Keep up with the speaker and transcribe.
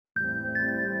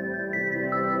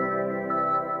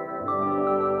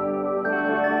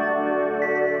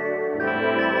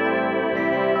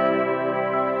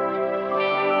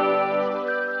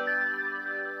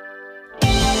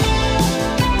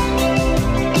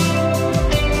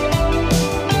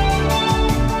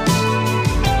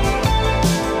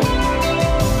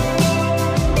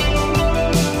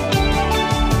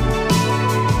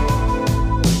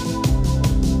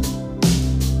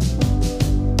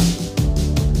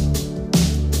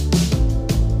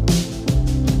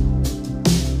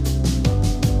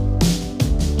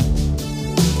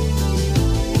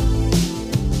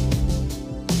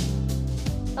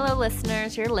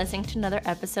listeners. You're listening to another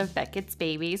episode of Beckett's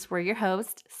Babies. We're your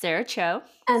hosts, Sarah Cho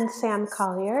and Sam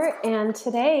Collier. And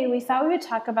today we thought we would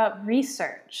talk about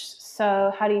research.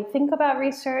 So how do you think about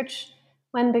research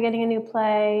when beginning a new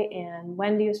play? And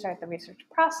when do you start the research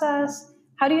process?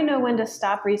 How do you know when to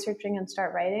stop researching and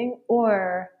start writing?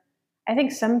 Or I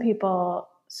think some people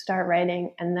start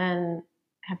writing and then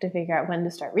have to figure out when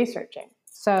to start researching.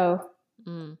 So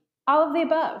all of the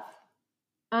above.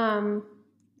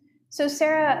 So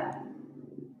Sarah,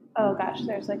 oh gosh,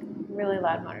 there's like a really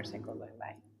loud motorcycle going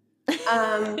by.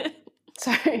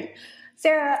 Sorry.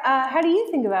 Sarah, how do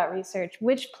you think about research?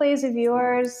 Which plays of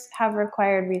yours have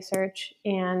required research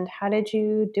and how did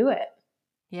you do it?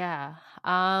 Yeah.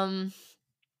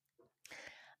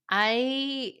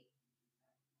 I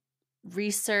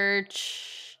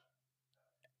research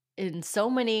in so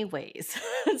many ways,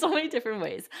 so many different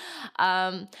ways.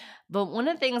 But one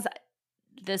of the things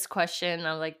this question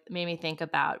made me think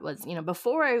about was,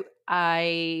 before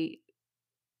I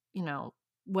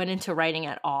went into writing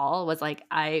at all, was like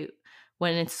I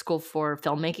went into school for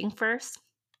filmmaking first.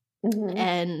 Mm-hmm.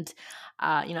 And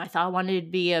I thought I wanted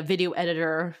to be a video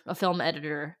editor, a film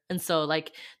editor. And so that's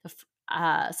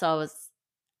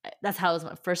how it was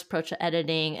my first approach to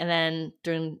editing. And then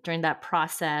during that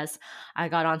process, I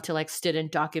got onto like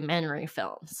student documentary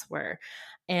films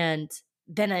and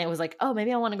then I was like, oh,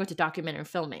 maybe I want to go to documentary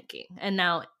filmmaking. And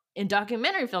now in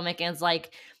documentary filmmaking, it's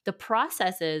like the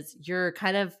process is you're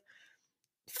kind of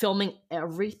filming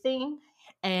everything,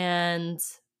 and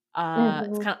it's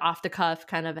kind of off the cuff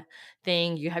kind of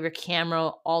thing. You have your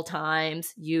camera all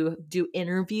times. You do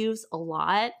interviews a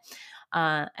lot,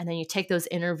 and then you take those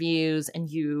interviews and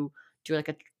you do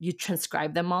you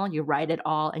transcribe them all. You write it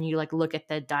all, and you like look at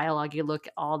the dialogue. You look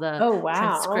at all the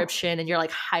transcription, and you're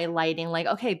like highlighting like,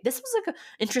 okay, this was like an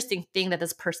interesting thing that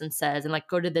this person says, and like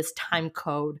go to this time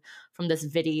code from this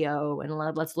video, and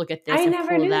let's look at this. I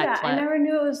never knew that. Clip. I never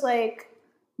knew it was like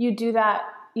you do that.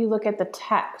 You look at the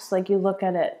text, like you look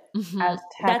at it as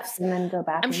text and then go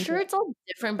back. I'm sure it's all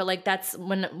different, but like that's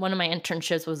when one of my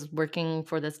internships was working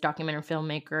for this documentary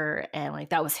filmmaker, and like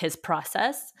that was his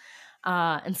process.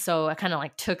 And so I kind of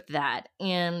like took that.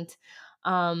 And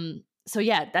so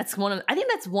yeah, I think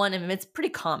that's one, and it's pretty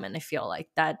common, I feel like,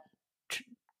 that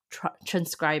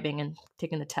transcribing and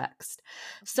taking the text.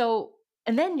 So,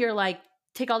 and then you're like,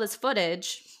 take all this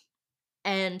footage,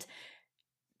 and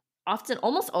often,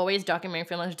 almost always, documentary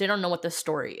filmmakers, they don't know what the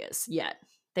story is yet.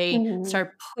 They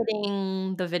start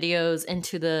putting the videos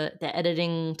into the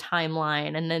editing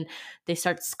timeline, and then they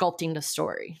start sculpting the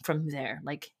story from there.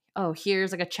 Like, oh,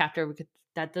 here's like a chapter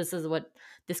that this is what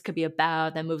this could be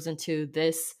about, that moves into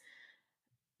this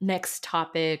next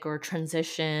topic or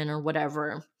transition or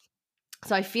whatever.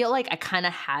 So I feel like I kind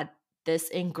of had this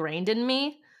ingrained in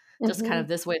me, just kind of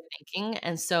this way of thinking.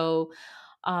 And so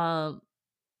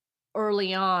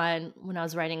early on when I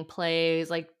was writing plays,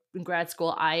 like in grad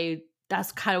school,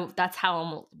 that's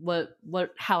how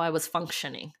I was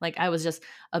functioning. Like I was just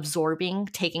absorbing,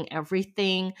 taking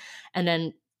everything, and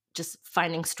then just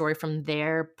finding story from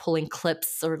there, pulling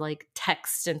clips or like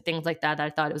text and things like that I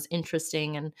thought it was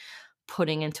interesting, and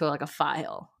putting into like a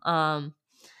file.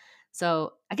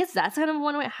 So I guess that's kind of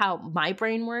one way how my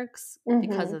brain works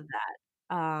because of that.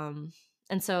 And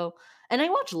I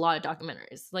watch a lot of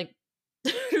documentaries. Like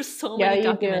there's so many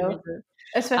documentaries. Do.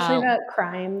 Especially about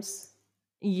crimes.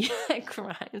 Yeah,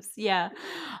 crimes. Yeah.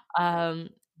 But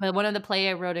one of the play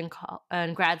I wrote in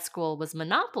grad school was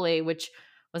Monopoly, which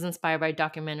was inspired by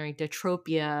documentary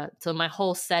Detropia. So my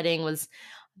whole setting was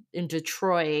in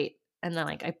Detroit, and then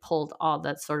like I pulled all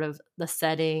that sort of the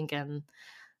setting and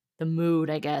the mood,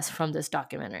 I guess, from this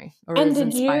documentary. And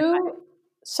did you?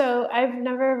 So I've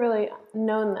never really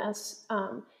known this.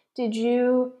 Did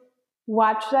you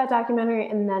watch that documentary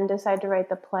and then decide to write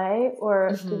the play,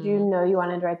 or did you know you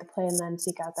wanted to write the play and then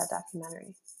seek out that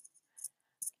documentary?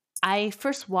 I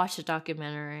first watched the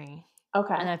documentary,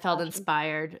 and I felt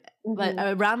inspired. But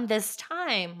around this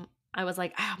time, I was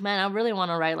like, oh man, I really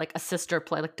want to write like a sister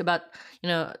play, like about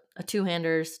a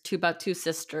two-handers, about two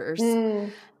sisters,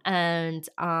 and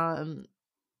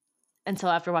so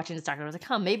after watching this documentary, I was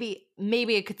like,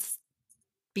 maybe it could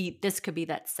be, this could be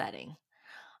that setting.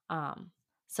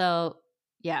 So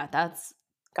yeah, that's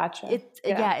gotcha.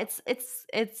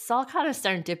 It's all kind of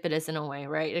serendipitous in a way,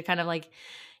 right? It kind of like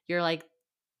you're like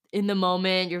in the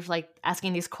moment, you're like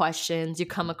asking these questions, you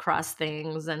come across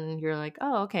things, and you're like,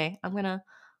 oh, okay, I'm gonna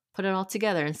put it all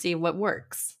together and see what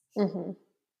works.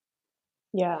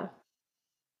 Yeah.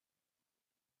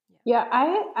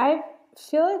 I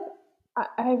feel like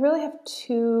I really have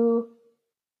two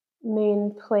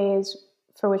main plays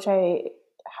for which I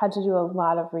had to do a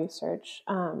lot of research.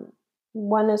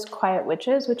 One is Quiet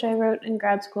Witches, which I wrote in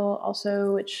grad school,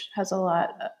 also, which has a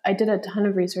lot. I did a ton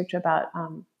of research about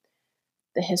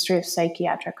the history of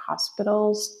psychiatric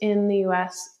hospitals in the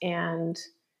US and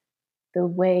the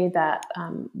way that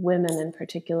women in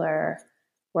particular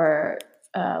were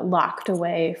locked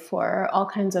away for all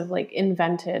kinds of like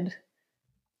invented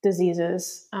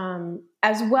diseases,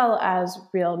 as well as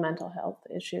real mental health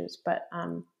issues. But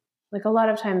like a lot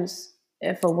of times,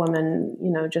 if a woman,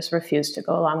 just refused to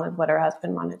go along with what her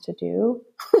husband wanted to do,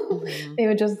 Hmm. they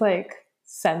would just like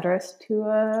send her to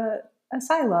a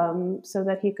asylum so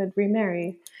that he could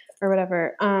remarry or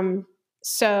whatever.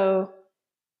 So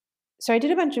so I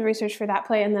did a bunch of research for that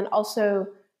play, and then also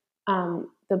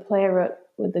the play I wrote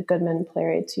with the Goodman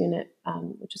Playwrights Unit,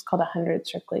 which is called 100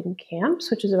 Circling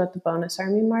Camps, which is about the Bonus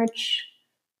Army March.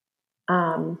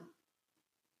 Um,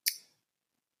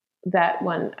 that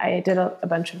one, I did a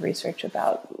bunch of research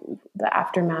about the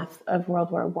aftermath of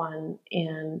World War One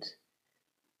and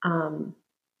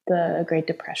the Great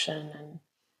Depression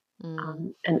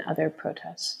Mm. and other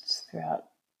protests throughout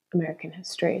American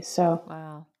history. So,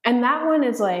 Wow. and that one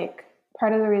is like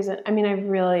part of the reason. I mean, I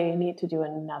really need to do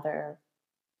another,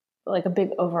 like a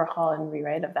big overhaul and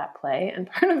rewrite of that play. And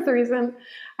part of the reason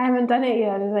I haven't done it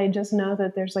yet is I just know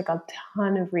that there's like a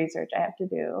ton of research I have to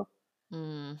do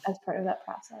Mm. as part of that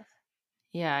process.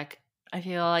 Yeah, I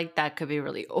feel like that could be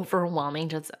really overwhelming,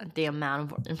 just the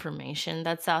amount of information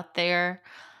that's out there.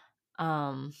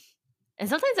 Um, and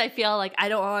sometimes I feel like I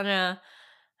don't want to.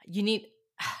 You need.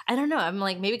 I don't know. I'm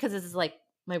like maybe because this is like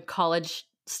my college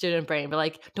student brain, but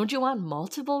like, don't you want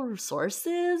multiple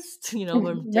resources? To,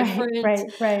 from Right, different right,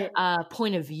 right.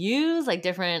 point of views, like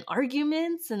different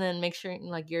arguments, and then make sure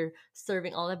like you're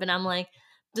serving all of it. And I'm like,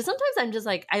 just sometimes I'm just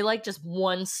like, I like just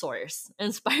one source,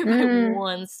 inspired by Mm,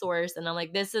 one source, and I'm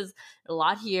like, this is a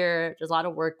lot here. There's a lot to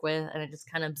work with, and I just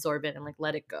kind of absorb it and like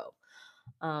let it go.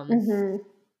 Um, hmm.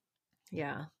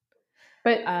 yeah.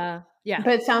 But Yeah.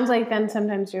 but it sounds like then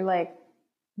sometimes you're like,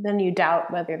 then you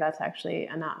doubt whether that's actually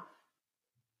enough.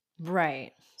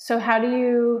 Right. So how do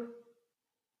you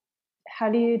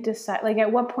decide, like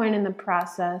at what point in the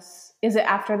process, is it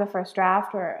after the first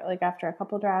draft or like after a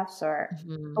couple drafts, or at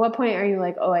Mhm. what point are you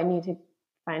like, oh, I need to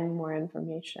find more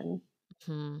information?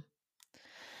 Mhm.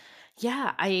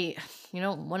 Yeah,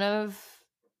 one of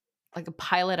like a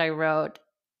pilot I wrote,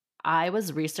 I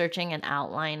was researching and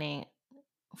outlining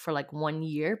for like 1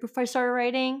 year before I started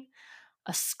writing.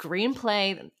 A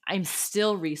screenplay, I'm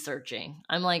still researching.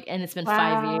 I'm like, and it's been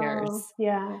 5 Wow. years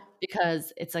Yeah.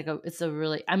 because it's a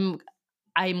really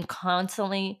I'm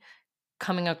constantly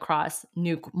coming across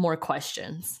more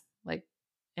questions. Like,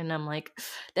 and I'm like,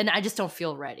 then I just don't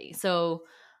feel ready. So,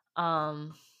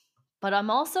 um but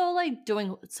I'm also like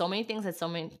doing so many things at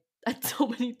at so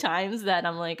many times that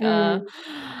I'm like, Mm,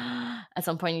 at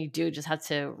some point you do just have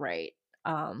to write.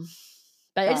 Um,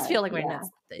 but I just got it. feel like right now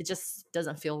Yeah. it just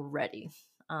doesn't feel ready.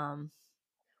 Um,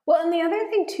 Well, and the other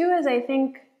thing too is I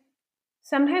think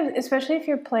sometimes, especially if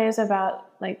your play is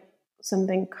about like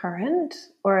something current,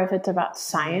 or if it's about mm,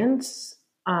 science,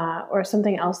 or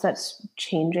something else that's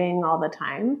changing all the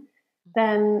time,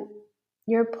 then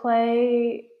your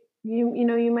play,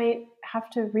 you might have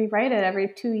to rewrite it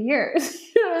every 2 years.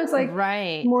 It's like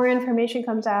right. more information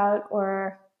comes out,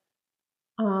 or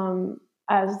um,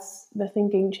 as the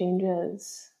thinking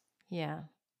changes. Yeah.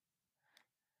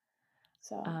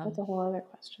 So that's Um, a whole other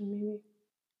question, maybe.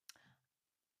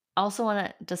 also want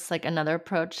to just like another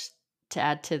approach to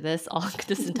add to this all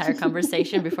this entire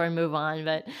conversation before I move on,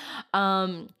 but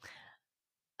um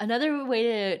another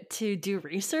way to do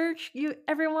research, you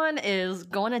everyone, is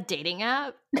go on a dating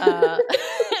app,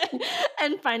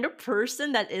 and find a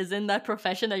person that is in that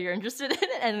profession that you're interested in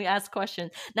and ask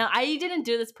questions. Now, I didn't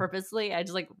do this purposely. I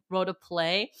just like wrote a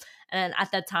play, and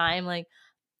at that time, like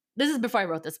this is before I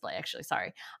wrote this play. Actually,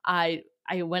 sorry, I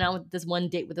went out with this one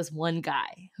date with this one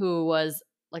guy who was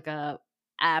like a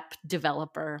app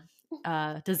developer,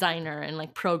 designer, and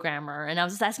like programmer, and I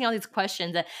was just asking all these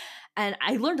questions, and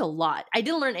I learned a lot. I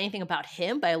didn't learn anything about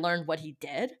him, but I learned what he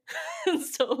did.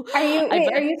 So I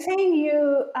Are you saying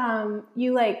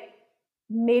you like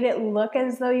made it look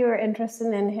as though you were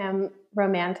interested in him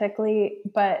romantically,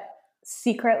 but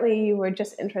secretly you were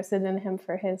just interested in him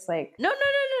for his like no, no, no,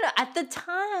 no, no. At the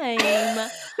time,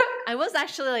 I was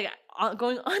actually like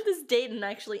going on this date and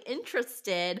actually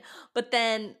interested, but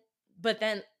then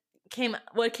came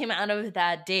what came out of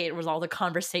that date was all the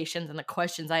conversations and the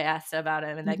questions I asked about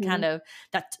him, and that kind Mhm. of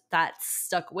that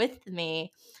stuck with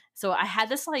me. So I had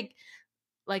this like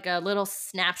a little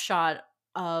snapshot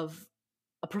of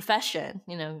a profession,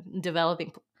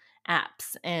 developing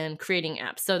apps and creating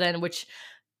apps. So then, which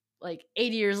like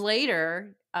 80 years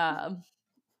later, I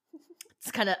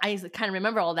kind of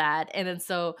remember all that. And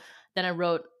then I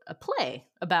wrote a play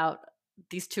about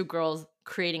these two girls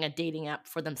creating a dating app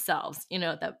for themselves,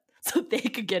 that so they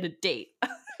could get a date.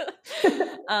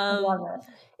 Love um it.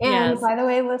 And yes. by the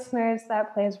way, listeners,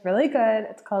 that play is really good.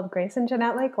 It's called Grace and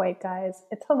Jeanette Like White Guys.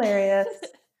 It's hilarious.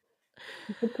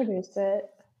 You could produce it.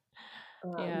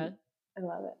 Yeah. I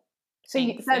love it. So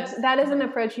Thanks. that is an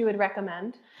approach you would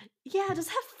recommend? Yeah, just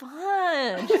have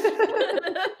fun.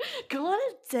 Go on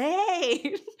a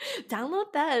date.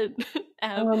 Download that I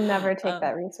app. will never take Um,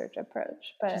 that research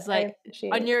approach, but just I like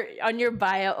appreciate. on your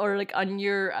bio, or like on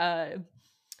your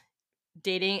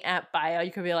dating app bio,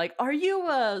 you could be like, "Are you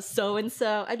so and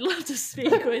so? I'd love to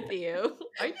speak with you.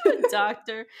 Are you a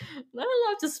doctor? I'd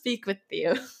love to speak with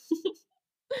you."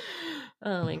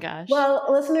 Oh my gosh. Well,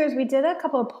 listeners, we did a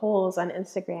couple of polls on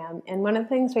Instagram, and one of the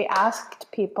things we asked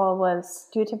people was,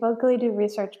 do you typically do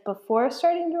research before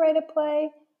starting to write a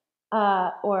play?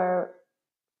 Or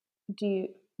do you,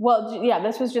 well, yeah,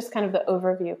 this was just kind of the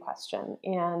overview question.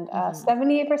 And Mm-hmm.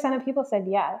 78% of people said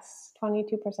yes,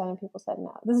 22% of people said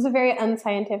no. This is a very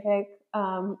unscientific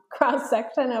cross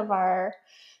section of our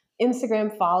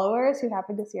Instagram followers who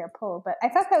happened to see our poll, but I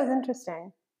thought that was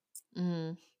interesting.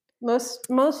 Mm-hmm. Most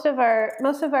of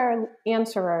our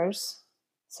answerers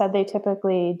said they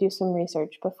typically do some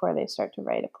research before they start to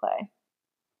write a play.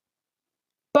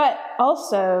 But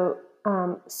also,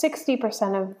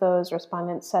 60% of those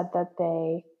respondents said that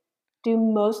they do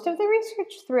most of the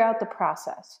research throughout the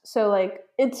process. So, like,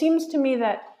 it seems to me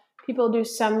that people do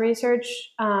some research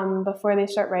before they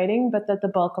start writing, but that the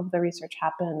bulk of the research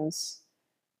happens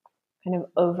kind of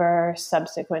over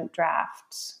subsequent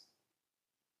drafts.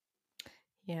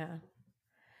 Yeah.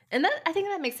 And I think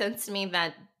that makes sense to me,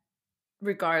 that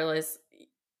regardless,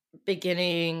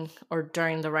 beginning or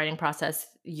during the writing process,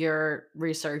 you're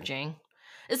researching.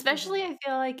 Especially, I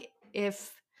feel like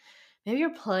if maybe your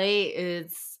play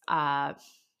is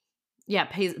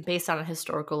based on a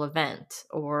historical event,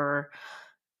 or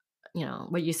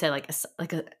what you said, like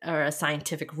or a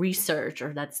scientific research,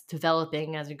 or that's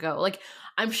developing as you go. Like,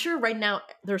 I'm sure right now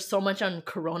there's so much on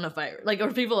coronavirus, like,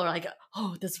 or people are like,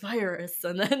 oh, this virus,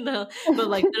 and then but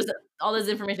like there's all this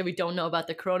information we don't know about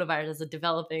the coronavirus as it's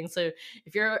developing. So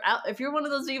if you're one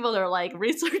of those people that are like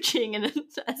researching, and as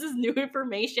this new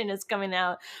information is coming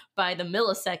out by the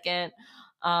millisecond,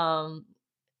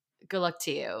 good luck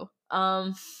to you.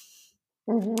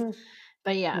 Mm-hmm.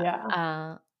 But yeah,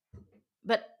 Yeah.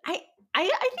 but I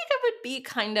think I would be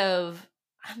kind of,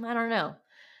 I don't know.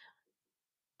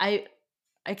 I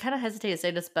I kind of hesitate to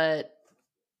say this, but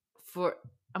for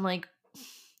I'm like,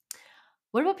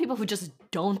 what about people who just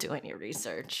don't do any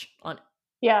research on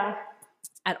Yeah.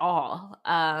 at all?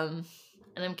 And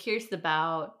I'm curious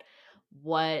about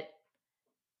what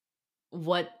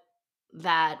what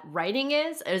that writing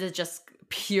is. Or is it just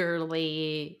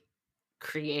purely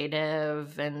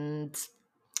creative and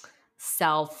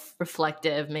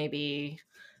self-reflective? Maybe,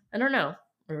 I don't know,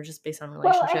 or just based on Well,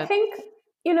 I relationship. think,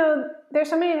 there's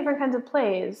so many different kinds of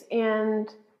plays. And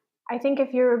I think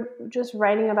if you're just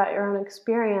writing about your own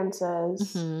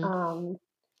experiences, Hmm.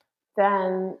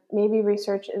 then maybe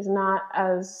research is not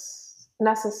as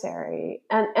necessary.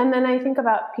 And then I think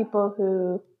about people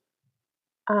who,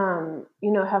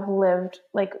 have lived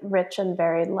like rich and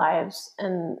varied lives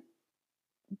and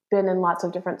been in lots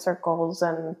of different circles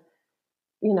and,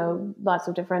 lots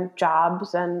of different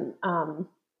jobs, and are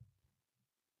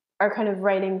kind of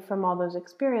writing from all those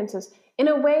experiences. In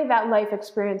a way, that life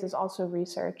experience is also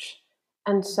research.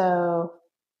 And so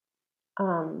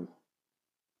um,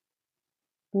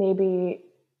 maybe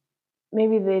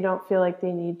they don't feel like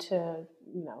they need to,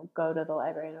 go to the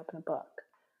library and open a book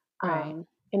Right.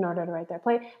 in order to write their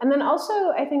play. And then also,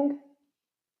 I think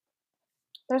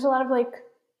there's a lot of like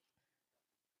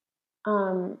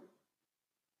um,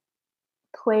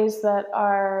 plays that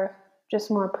are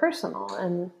just more personal,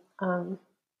 and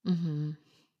Hmm.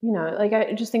 like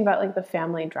I just think about like the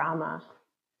family drama.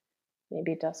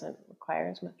 Maybe it doesn't require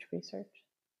as much research.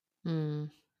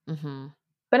 Mm-hmm.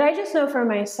 But I just know for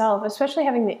myself, especially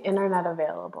having the internet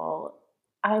available,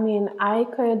 I mean, I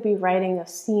could be writing a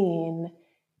scene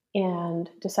and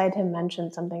decide to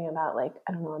mention something about, like,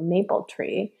 I don't know, a maple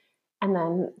tree, and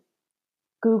then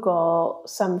Google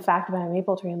some fact about a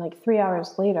maple tree, and like 3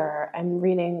 hours later, I'm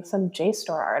reading some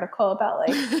JSTOR article about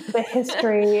like the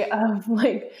history of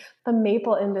like the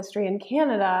maple industry in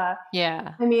Canada.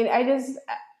 Yeah. I mean, I just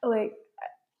like,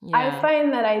 I Yeah.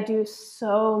 find that I do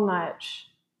so much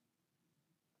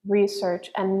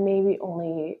research, and maybe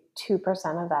only 2%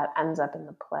 of that ends up in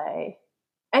the play.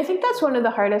 I think that's one of the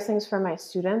hardest things for my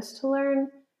students to learn,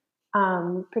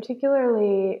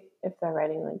 particularly if they're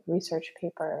writing like research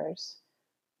papers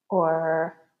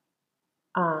or,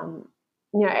 um,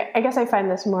 I guess I find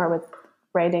this more with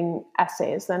writing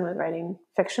essays than with writing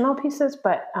fictional pieces,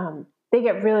 but they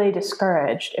get really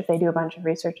discouraged if they do a bunch of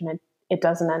research and it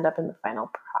doesn't end up in the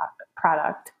final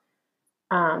product.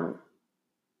 Um,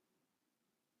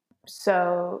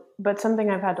 but something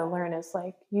I've had to learn is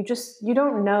like, you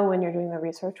don't know when you're doing the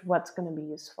research what's going to be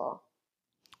useful.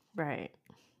 Right.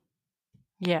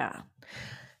 Yeah.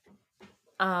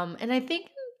 And I think,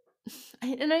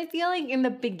 and I feel like in the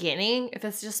beginning, if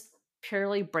it's just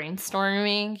purely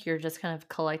brainstorming, you're just kind of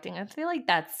collecting. I feel like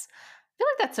that's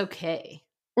okay.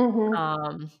 Mm-hmm.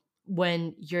 Um,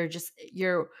 when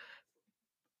you're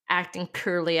acting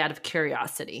purely out of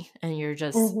curiosity and you're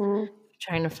just Mm-hmm.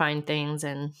 trying to find things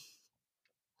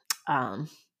um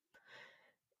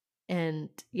and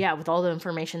yeah, with all the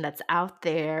information that's out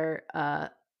there,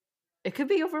 it could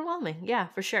be overwhelming. Yeah,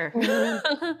 for sure. Mm-hmm.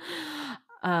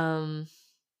 um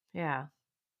yeah.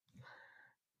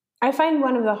 I find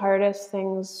one of the hardest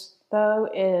things, though,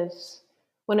 is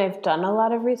when I've done a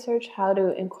lot of research, how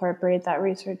to incorporate that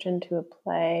research into a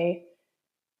play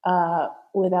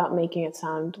without making it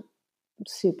sound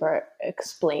super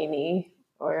explainy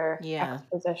or Yeah.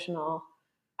 expositional.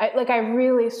 I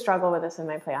really struggle with this in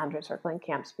my play Andre Circling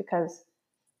Camps because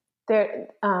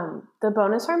the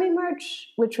Bonus Army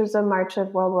March, which was a march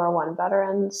of World War One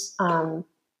veterans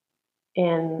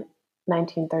in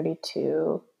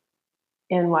 1932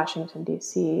 in Washington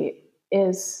D.C.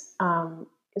 Is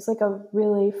like a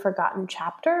really forgotten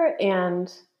chapter,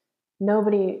 and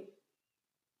nobody,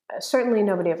 certainly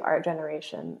nobody of our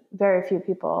generation, very few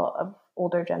people of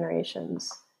older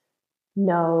generations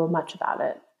know much about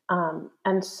it.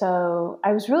 And so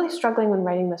I was really struggling when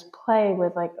writing this play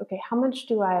with like, okay, how much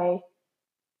do I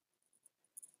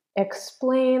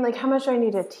explain? Like, how much do I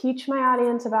need to teach my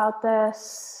audience about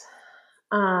this?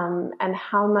 And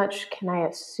how much can I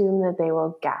assume that they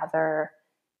will gather?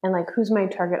 And like, who's my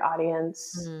target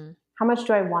audience? Mm. How much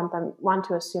do I want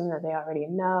to assume that they already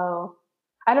know?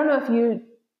 I don't know if you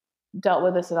dealt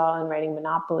with this at all in writing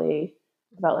Monopoly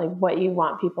about like what you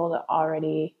want people to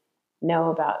already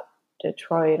know about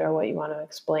Detroit or what you want to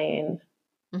explain.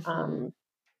 Mhm. Um,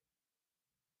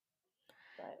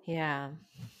 but Yeah.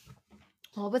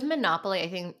 Well, with Monopoly, I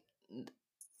think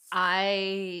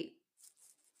I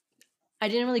I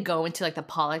didn't really go into like the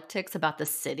politics about the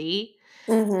city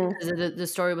mm-hmm, because the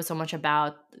story was so much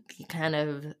about the kind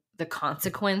of the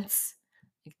consequence,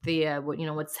 like what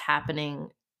what's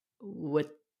happening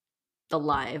with the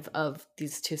life of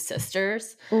these two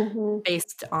sisters mm-hmm,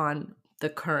 based on the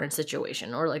current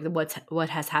situation or like what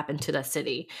has happened to the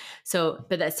city. So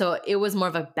it was more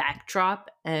of a backdrop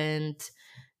and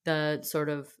the sort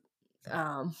of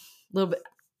little bit.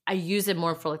 I use it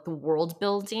more for like the world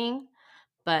building,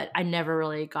 but I never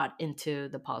really got into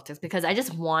the politics because I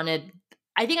just wanted.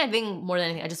 I think more than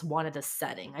anything, I just wanted the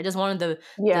setting. I just wanted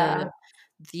yeah,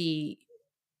 the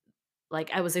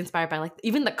like I was inspired by like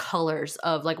even the colors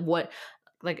of like what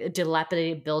like a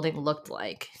dilapidated building looked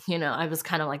like. I was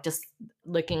kind of like just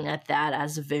looking at that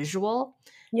as visual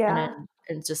and yeah. then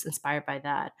and just inspired by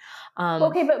that. Um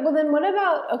Okay, but well, then what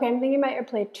about? Okay, I'm thinking about your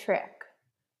play Trick,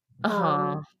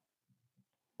 uh-huh. um,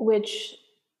 which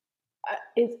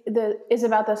is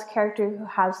about this character who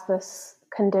has this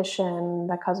condition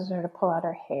that causes her to pull out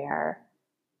her hair.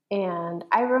 And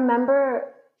I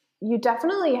remember you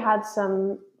definitely had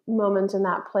some moments in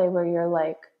that play where you're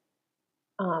like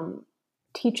um,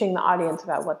 teaching the audience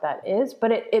about what that is,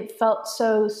 but it felt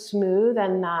so smooth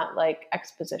and not like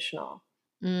expositional.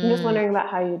 I'm just Mm, wondering about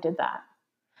how you did that.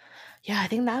 yeah, I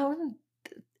think that one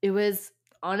it was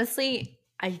honestly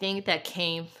I think that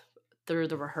came through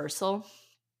the rehearsal.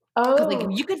 'Cause, like,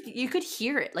 Oh, you could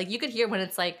hear it, like, you could hear when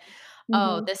it's like,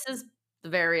 "Oh, hmm, this is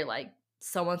very, like"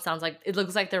 someone sounds like it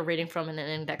looks like they're reading from an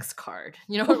index card,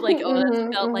 like, "Oh, that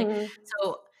hmm, felt like" hmm,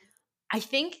 so, I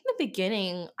think in the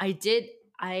beginning, I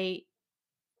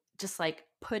just, like,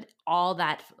 put all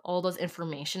those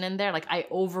information in there, like, I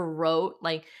overwrote,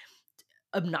 like,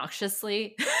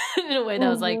 obnoxiously in a way that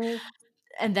was, like hmm.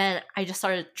 and then I just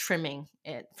started trimming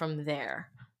it from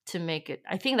there to make it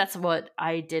I think that's what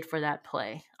I did for that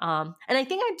play, and I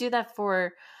think I do that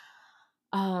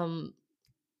um,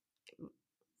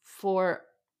 for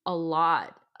a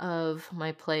lot of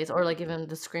my plays or like even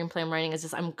the screenplay I'm writing is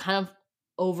just I'm kind of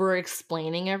over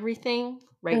explaining everything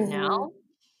right now. Hmm.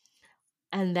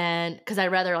 And then because I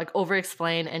rather like over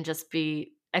explain and just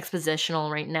be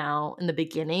expositional right now in the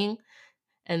beginning.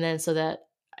 And then so that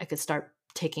I could start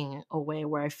taking away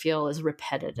where I feel is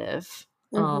repetitive.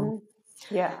 Hmm.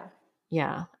 Yeah,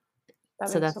 Yeah. that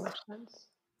So makes that's so much sense.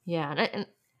 Yeah, and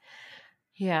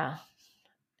yeah.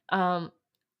 Um,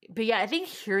 but yeah, I think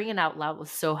hearing it out loud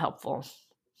was so helpful.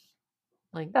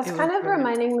 Like That's it was kind of really.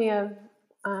 reminding me of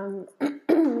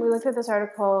we looked at this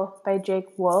article by Jake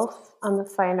Wolf on the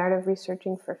fine art of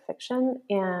researching for fiction.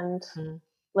 And Mhm.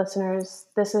 listeners,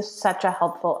 this is such a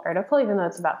helpful article, even though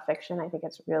it's about fiction. I think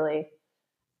it's really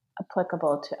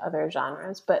applicable to other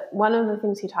genres. But one of the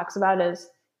things he talks about is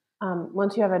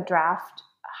once you have a draft,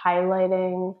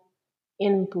 highlighting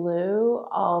in blue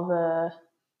all the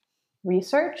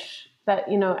research that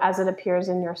as it appears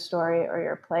in your story or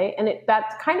your play, and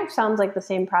that kind of sounds like the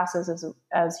same process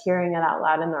as hearing it out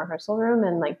loud in the rehearsal room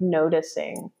and like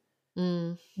noticing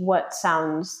Mm, what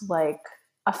sounds like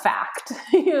a fact,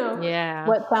 yeah.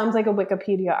 what sounds like a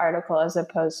Wikipedia article as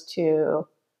opposed to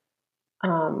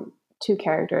two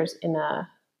characters in a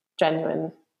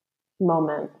genuine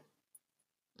moment.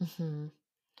 Hmm.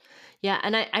 Yeah,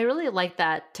 and I really like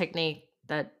that technique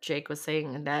that Jake was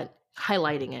saying, and that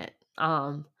highlighting it,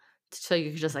 so you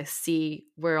can just like see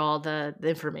where all the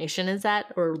information is at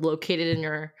or located in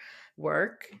your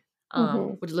work,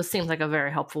 Hmm. which just seems like a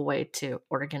very helpful way to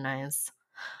organize.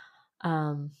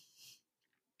 Um,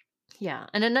 yeah,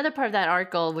 and another part of that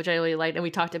article, which I really liked, and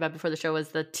we talked about before the show, was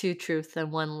the two truths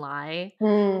and one lie.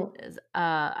 Mm. Is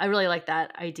I really like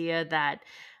that idea that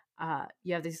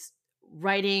you have this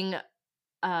writing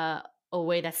uh, a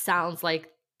way that sounds like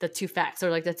the two facts or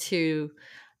like the two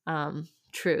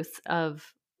truths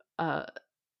of a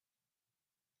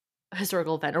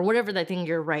historical event or whatever that thing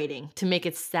you're writing to make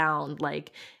it sound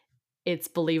like it's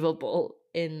believable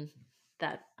in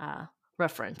that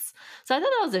reference. So I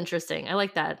thought that was interesting. I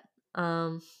like that.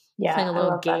 Playing Yeah, a I little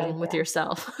love that game with idea.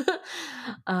 yourself.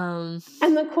 um,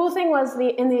 And the cool thing was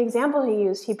in the example he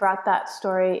used, he brought that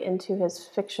story into his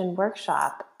fiction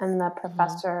workshop, and the mhm,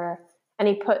 professor and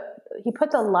he put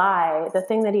the lie, the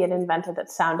thing that he had invented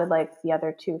that sounded like the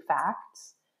other two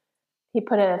facts. He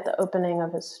put it at the opening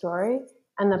of his story,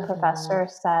 and the mhm. professor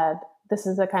said, "This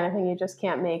is the kind of thing you just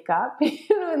can't make up."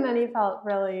 And then he felt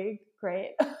really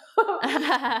great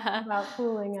about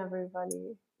fooling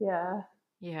everybody. Yeah.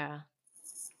 Yeah,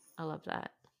 I love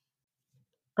that.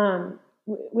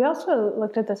 We also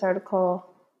looked at this article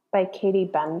by Katie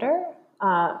Bender,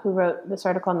 who wrote this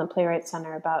article on the Playwright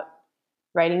Center about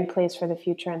writing plays for the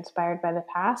future inspired by the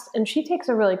past. And she takes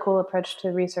a really cool approach to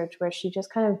research where she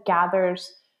just kind of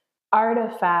gathers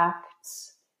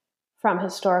artifacts from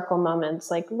historical moments,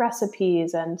 like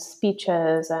recipes and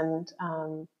speeches and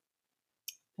I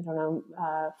don't know,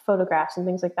 photographs and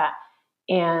things like that,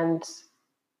 and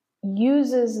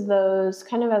uses those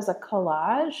kind of as a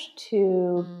collage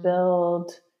to Mm,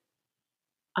 build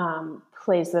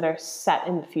plays that are set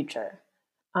in the future,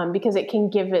 because it can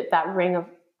give it that ring of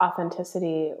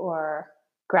authenticity or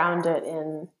ground it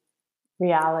in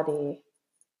reality,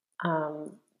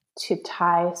 to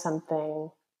tie something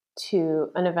to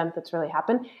an event that's really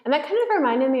happened. And that kind of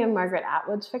reminded me of Margaret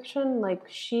Atwood's fiction. Like,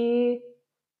 she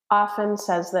often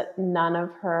says that none of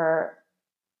her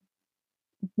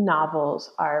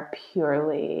novels are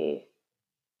purely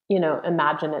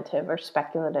imaginative or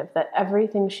speculative, that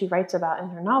everything she writes about in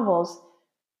her novels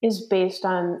is based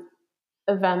on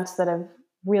events that have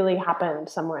really happened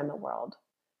somewhere in the world.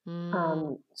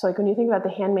 mm, So, like when you think about The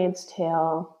Handmaid's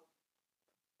Tale,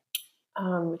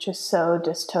 which is so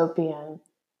dystopian,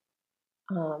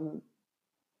 um,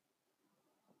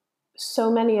 so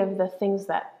many of the things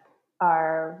that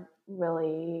are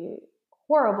really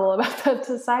horrible about that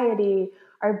society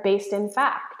are based in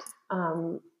fact.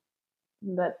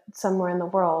 That somewhere in the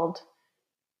world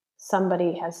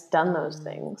somebody has done those mm.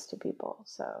 things to people.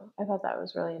 So I thought that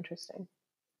was really interesting.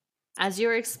 As you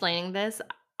were explaining this,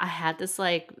 I had this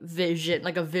like vision,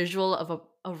 like a visual of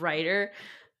a writer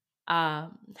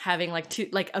having like two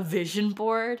like a vision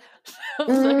board for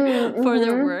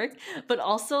their Mm-hmm. work, but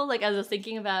also like as I was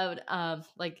thinking about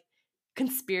like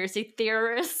conspiracy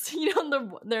theorists,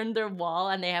 they're in their wall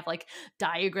and they have like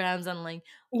diagrams and like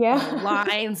Yeah.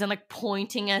 lines and like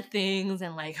pointing at things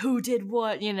and like who did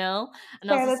what, and I was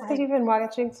Sarah, just that's because like you've been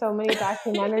watching so many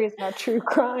documentaries about true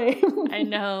crime. I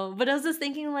know, but I was just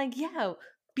thinking like, yeah,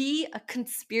 be a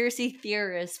conspiracy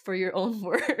theorist for your own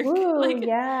work. Ooh, Like,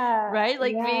 yeah, right?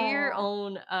 Like be your yeah.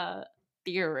 own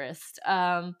theorist.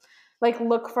 Like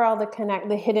look for all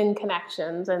the hidden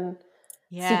connections and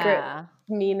secret Yeah.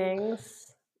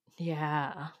 meanings.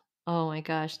 Yeah. Oh my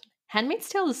gosh. Handmaid's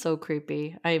Tale is so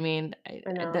creepy. I mean,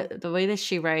 I know. the way that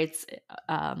she writes,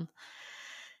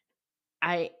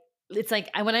 I it's like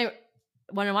when I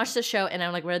watched the show and I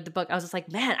like read the book, I was just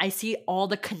like, man, I see all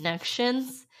the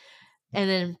connections. And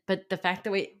then, but the fact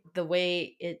that the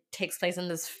way it takes place in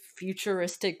this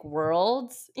futuristic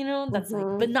world, that's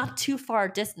like, but not too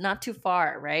far, not too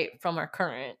far, right, from our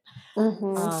current.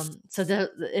 So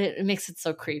it makes it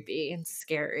so creepy and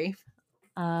scary.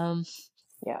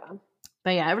 Yeah.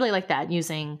 But yeah, I really like that,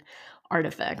 using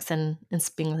artifacts and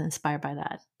being inspired by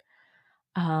that.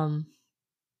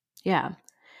 Yeah.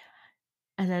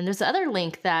 And then there's the other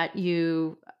link that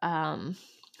you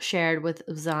shared with, it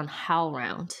was on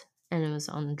HowlRound, and it was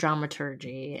on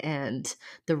dramaturgy and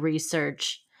the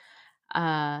research.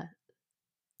 And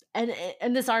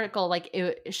this article, like,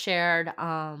 it shared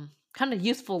kind of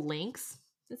useful links.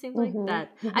 It seems like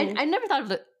that. I never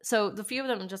thought of so the few of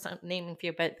them, just naming a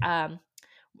few, but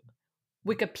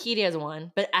Wikipedia is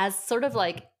one, but as sort of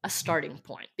like a starting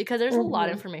point, because there's a lot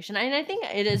of information, and I think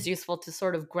it is useful to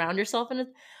sort of ground yourself in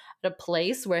a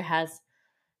place where it has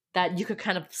that you could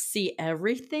kind of see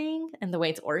everything, and the way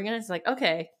it's organized. Like,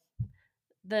 okay,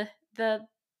 the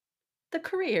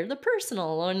career, the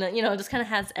personal, and just kind of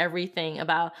has everything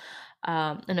about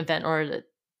an event or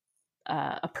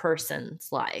a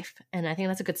person's life. And I think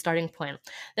that's a good starting point.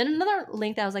 Then another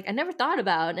link that I was like, I never thought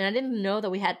about, and I didn't know that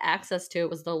we had access to,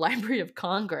 was the Library of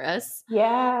Congress.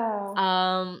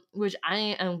 Yeah. Which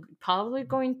I am probably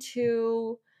going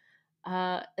to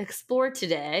explore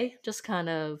today. Just kind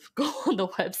of go on the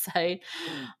website.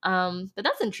 But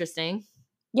that's interesting.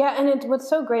 Yeah, and what's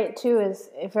so great too is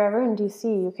if you're ever in DC,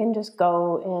 you can just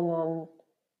go in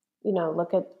and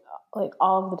look at like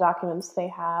all of the documents they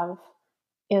have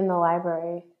in the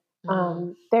library.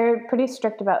 They're pretty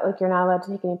strict about, like, you're not allowed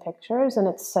to take any pictures, and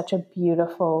it's such a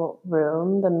beautiful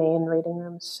room. The main reading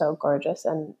room is so gorgeous,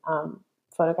 and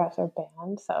photographs are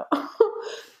banned. So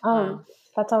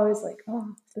that's always like,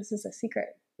 oh, this is a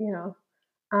secret,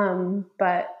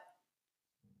 But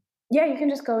yeah, you can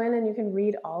just go in and you can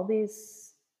read all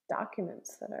these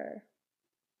documents that are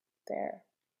there.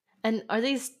 And are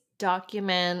these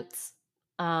documents,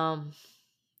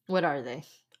 what are they?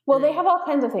 Well, they have all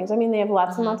kinds of things. I mean, they have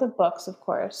lots and lots of books, of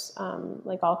course,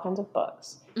 like all kinds of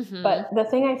books. But the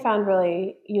thing I found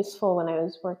really useful when I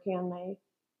was working on my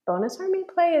bonus army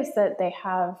play is that they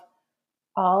have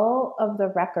all of the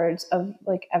records of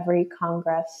like every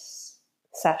Congress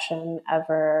session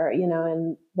ever,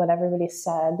 and what everybody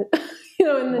said,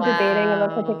 in the debating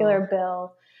of a particular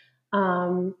bill.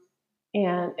 And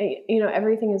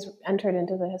everything is entered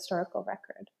into the historical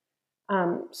record.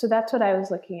 So that's what I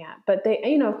was looking at. But they,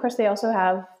 of course, they also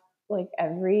have like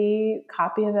every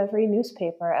copy of every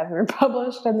newspaper ever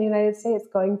published in the United States,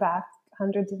 going back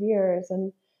hundreds of years,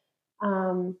 and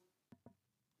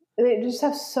they just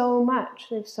have so much.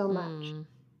 They have so much.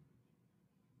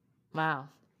 Wow,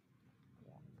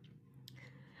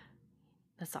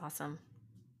 that's awesome.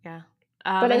 Yeah,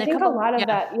 but I think a lot of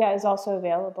that, is also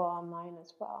available online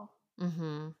as well.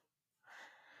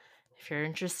 If you're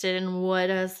interested in what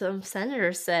some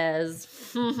senator says,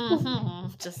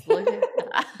 just look at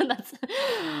that. That's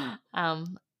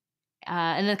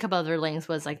and a couple other links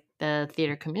was like the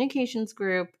Theater Communications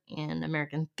Group and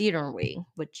American Theater Wing,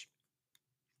 which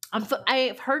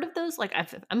I've heard of those. Like,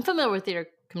 I'm familiar with Theater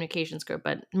Communications Group,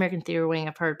 but American Theater Wing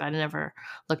I've heard, but I never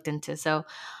looked into. So,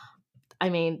 I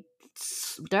mean,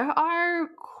 there are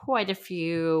quite a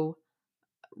few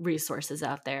resources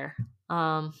out there.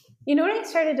 You know what I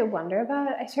started to wonder about?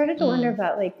 I started to wonder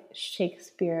about like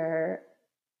Shakespeare.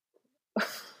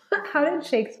 How did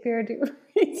Shakespeare do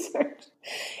research?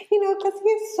 Because he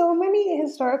has so many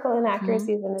historical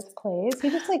inaccuracies in his plays. He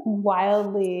just like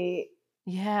wildly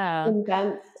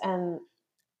invents and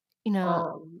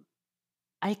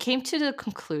I came to the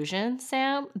conclusion,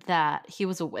 Sam, that he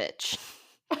was a witch.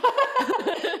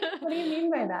 What do you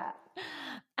mean by that?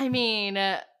 I mean,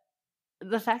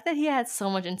 the fact that he had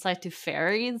so much insight to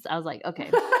fairies, I was like,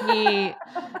 okay,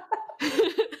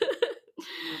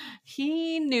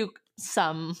 he knew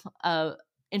some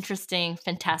interesting,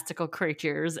 fantastical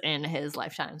creatures in his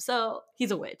lifetime. So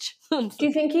he's a witch. Do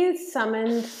you think he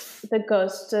summoned the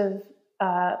ghosts of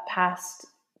past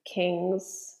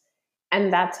kings,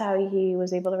 and that's how he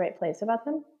was able to write plays about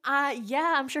them?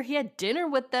 Yeah, I'm sure he had dinner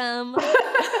with them.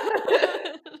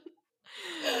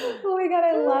 Oh my God,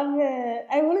 I love it.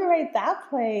 I want to write that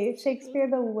play, Shakespeare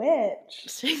the Witch.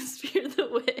 Shakespeare the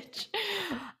Witch.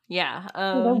 Yeah.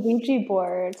 The Ouija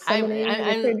board, summoning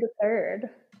Richard III.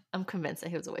 I'm convinced that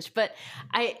he was a witch. But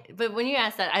when you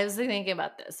asked that, I was thinking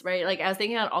about this, right? Like, I was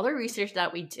thinking about all the research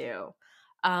that we do.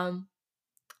 I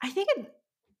think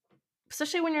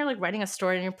especially when you're like writing a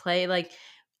story in your play, like,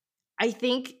 I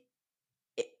think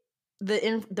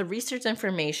the research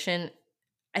information,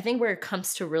 I think where it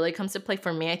comes to play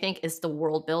for me, I think, is the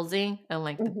world building and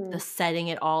like the setting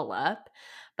it all up.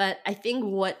 But I think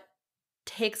what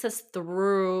takes us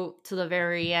through to the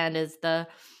very end is the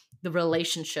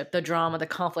relationship, the drama, the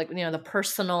conflict, the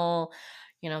personal,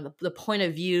 the point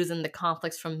of views and the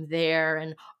conflicts from there.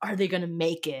 And are they going to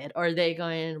make it? Are they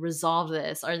going to resolve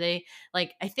this? Are they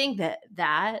like, I think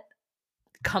that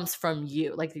comes from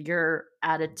you, like your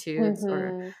attitudes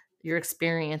or Mm-hmm. your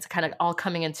experience kind of all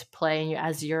coming into play, and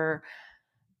as you're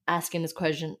asking this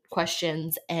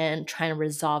questions and trying to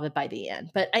resolve it by the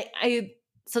end. But I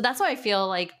so that's why I feel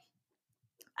like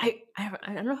I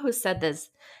don't know who said this.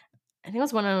 I think it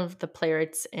was one of the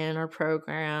playwrights in our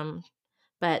program,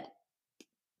 but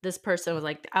this person was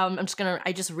like,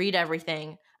 I just read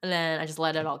everything and then I just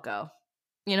let it all go.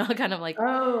 Kind of like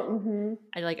Oh, mm-hmm.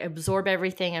 I like absorb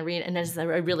everything I read and then I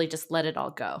really just let it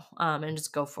all go, and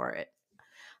just go for it.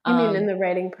 You mean in the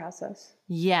writing process?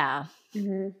 Yeah.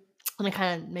 Mm-hmm. And it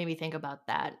kind of made me think about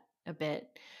that a bit.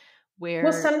 Well,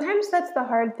 Where, sometimes that's the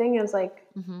hard thing is like,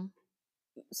 mm-hmm.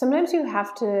 sometimes you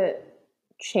have to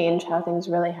change how things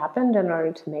really happened in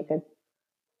order to make a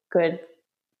good,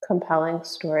 compelling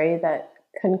story that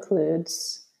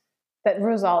concludes, that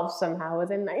resolves somehow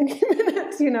within 90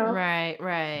 minutes,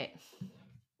 Right.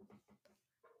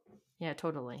 Yeah,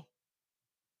 totally.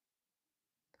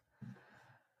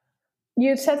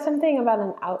 You said something about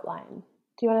an outline.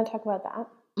 Do you want to talk about that?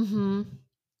 Mm-hmm.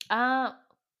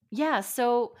 Yeah.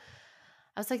 So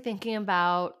I was like thinking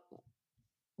about,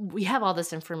 we have all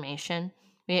this information.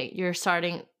 You're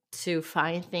starting to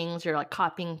find things. You're like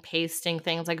copying, pasting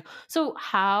things. Like, so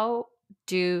how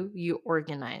do you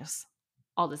organize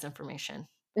all this information?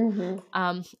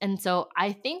 Mm-hmm. And so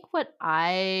I think what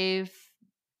I've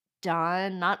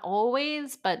done, not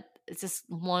always, but it's just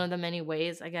one of the many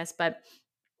ways, I guess. But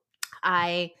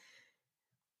I,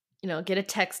 get a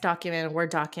text document, a Word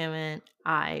document.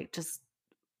 I just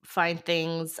find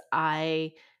things.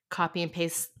 I copy and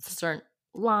paste certain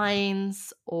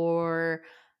lines or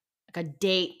like a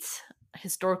date,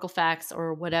 historical facts,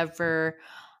 or whatever,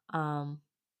 um,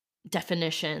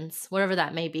 definitions, whatever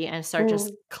that may be, and start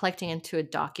just Mm. collecting into a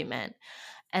document.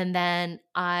 And then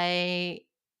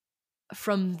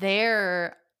from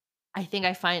there, I think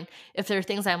I find if there are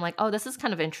things I'm like, oh, this is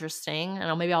kind of interesting,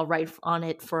 and maybe I'll write on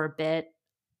it for a bit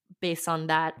based on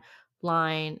that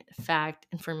line, fact,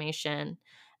 information.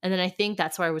 And then I think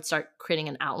that's where I would start creating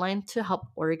an outline to help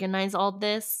organize all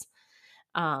this.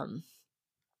 Um,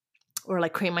 or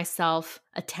like create myself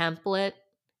a template,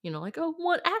 like,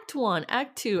 oh, act one,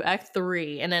 act two, act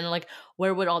three. And then like,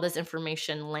 where would all this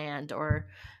information land, or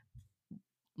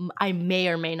I may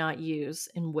or may not use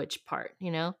in which part. So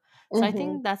I Mm-hmm.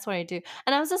 think that's what I do.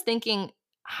 And I was just thinking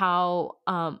how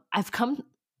I've come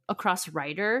across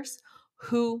writers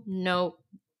who know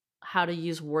how to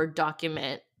use Word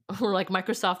document or like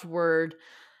Microsoft Word,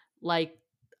 like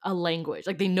a language.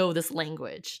 Like they know this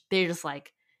language. They're just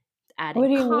like What adding do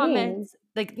you mean? comments.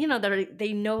 Like,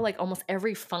 they know like almost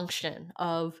every function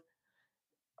of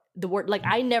the Word. Like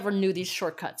I never knew these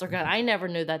shortcuts, or God, I never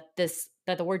knew that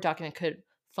the Word document could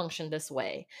function this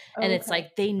way. And it's Okay.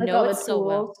 like they Like know all it the so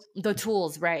well. tools. The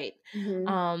tools, right.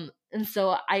 Mm-hmm. And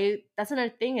so that's another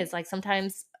thing is like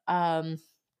sometimes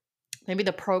maybe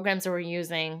the programs that we're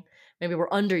using, maybe we're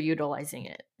underutilizing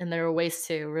it. And there are ways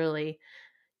to really,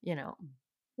 you know,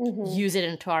 Mm-hmm. use it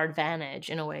into our advantage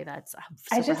in a way that's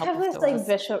I super just have helpful this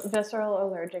to like us. visceral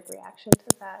allergic reaction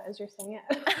to that as you're saying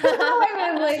it.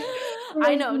 I'm I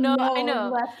like, know, no, I no, know.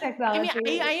 less I mean,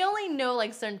 technology. I only know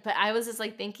like certain, but I was just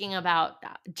like thinking about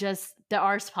just there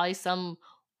are probably some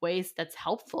ways that's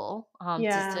helpful. Just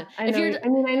Yeah, to I if know. you're I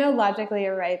mean, I know logically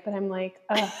you're right, but I'm like,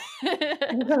 ugh,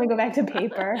 I just want to go back to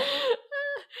paper.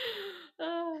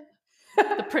 Uh,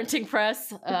 the printing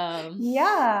press.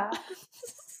 Yeah.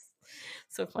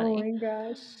 So Oh funny. my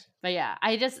gosh. But yeah,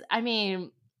 I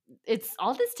mean, it's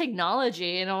all this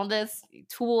technology and all this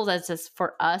tools that's just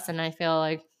for us, and I feel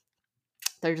like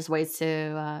they're just ways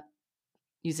to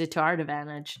use it to our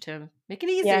advantage to make it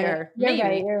Yeah, easier, you're right.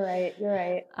 maybe. You're right. You're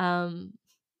right. Um,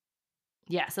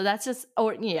 yeah, so that's just,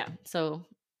 or yeah, so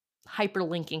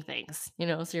hyperlinking things,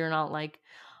 so you're not like,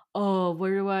 oh,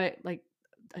 where do I like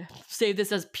save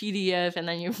this as PDF, and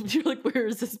then you're like, where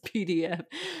is this PDF?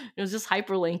 It was just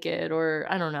hyperlink it, or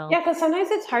I don't know. Yeah, because sometimes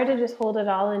it's hard to just hold it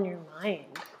all in your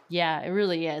mind. Yeah, it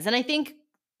really is. And I think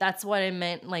that's what I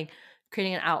meant, like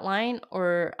creating an outline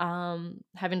or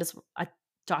having this a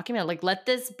document, like let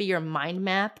this be your mind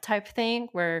map type thing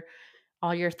where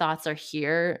all your thoughts are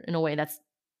here in a way that's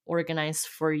organized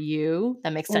for you,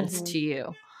 that makes sense Mm-hmm. to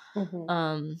you. Mm-hmm.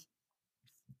 Um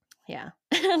yeah.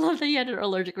 I love that you had an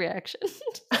allergic reaction.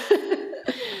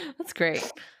 That's great.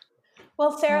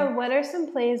 Well, Uh, Sarah, what are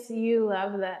some plays you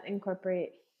love that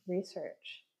incorporate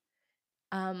research?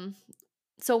 um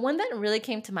So one that really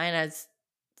came to mind as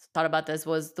thought about this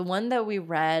was the one that we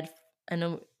read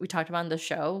and we talked about on the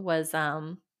show was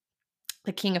The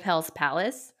King of Hell's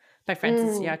Palace by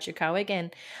Francis Mm, Yachikowick.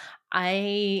 And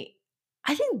I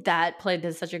I think that play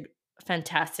did such a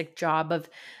fantastic job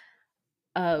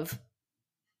of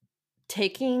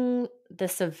taking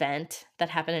this event that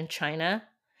happened in China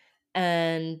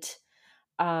and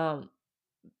um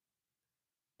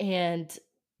and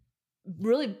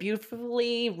really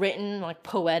beautifully written, like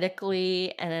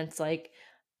poetically, and it's like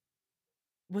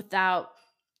without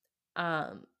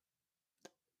um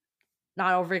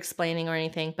not over explaining or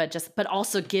anything, but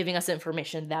also giving us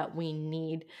information that we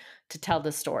need to tell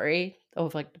the story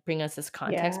of like bring us this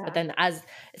context. But yeah. then as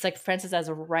it's like Francis as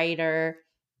a writer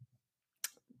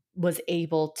was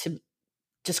able to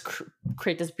just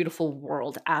create this beautiful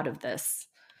world out of this.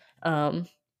 Um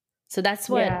so that's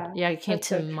what Yeah, yeah came that's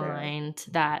to so true. mind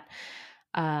that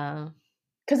uh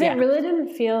Because it yeah. really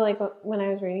didn't feel like when I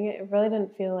was reading it, it really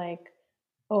didn't feel like,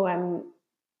 oh,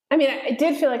 I mean, I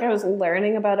did feel like I was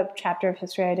learning about a chapter of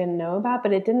history I didn't know about,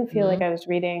 but it didn't feel like Mhm. I was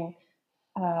reading,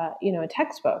 a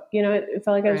textbook. It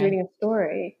felt like I was Right. reading a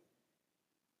story.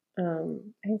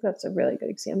 I think that's a really good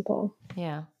example.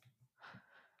 Yeah.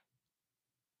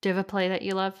 Do you have a play that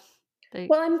you love? That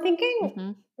Well, I'm thinking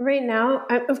mhm. right now,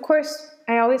 of course,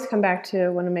 I always come back to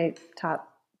one of my top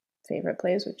favorite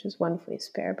plays, which is One Flea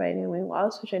Spare by Naomi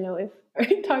Wallace, which I know we've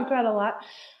already talked about a lot.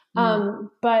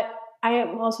 Mhm. But I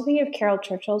am also thinking of Carol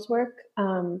Churchill's work,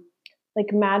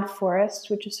 like Mad Forest,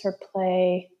 which is her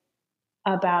play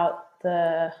about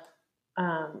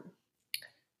um,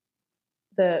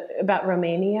 the about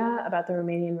Romania, about the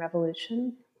Romanian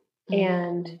Revolution,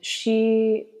 and Mm.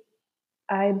 she,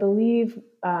 I believe,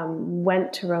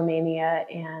 went to Romania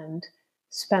and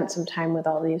spent some time with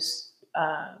all these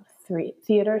three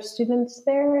theater students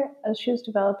there as she was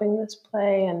developing this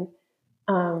play, and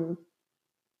um,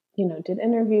 did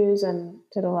interviews and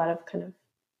did a lot of kind of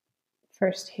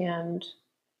firsthand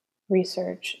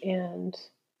research. And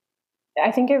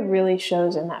I think it really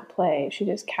shows in that play. She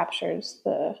just captures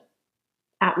the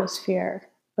atmosphere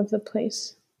of the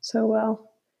place so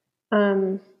well.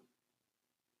 Um,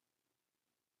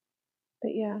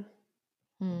 but yeah.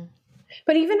 Mm.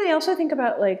 But even I also think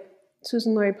about like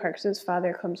Susan Laurie Parks's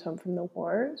Father Comes Home from the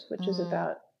Wars, which is Mm.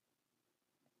 about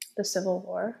the Civil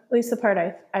War, at least the part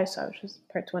I saw, which was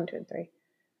parts 1, 2, and 3.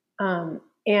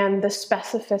 And the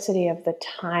specificity of the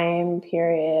time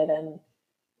period and,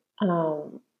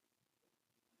 um,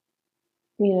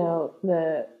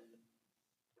 the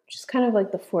just kind of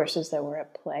like the forces that were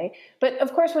at play. But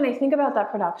of course, when I think about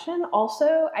that production,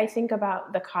 also I think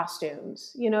about the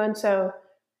costumes, and so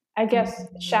I guess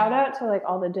shout Mhm. out to like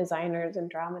all the designers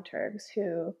and dramaturgs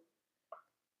who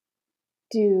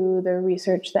do the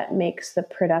research that makes the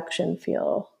production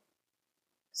feel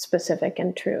specific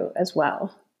and true as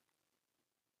well.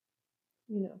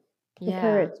 Whether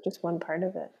Yeah. it's just one part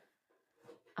of it.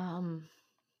 Um,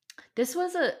 this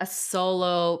was a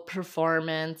solo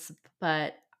performance,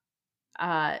 but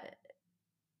uh,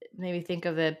 made me think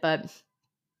of it. But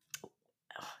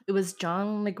it was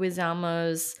John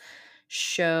Leguizamo's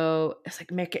show. It's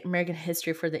like American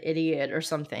History for the Idiot or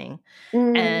something,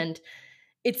 Mm, and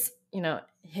it's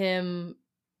him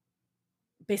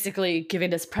basically giving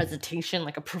this presentation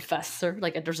like a professor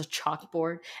like there's a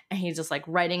chalkboard and he's just like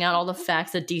writing out all the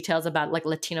facts, the details about like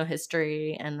Latino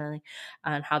history and then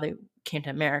and how they came to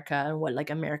America and what like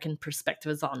American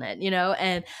perspective is on it,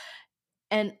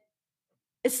 and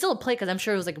it's still a play because I'm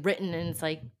sure it was like written and it's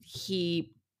like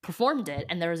he performed it,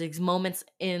 and there was these moments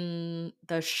in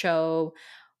the show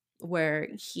where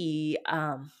he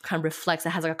kind of reflects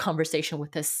and has like a conversation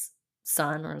with his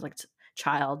son or like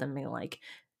child and being like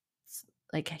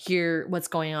hear what's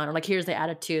going on or like here's the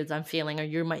attitudes I'm feeling or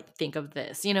you might think of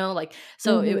this, like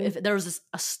so hmm. if there was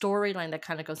a storyline that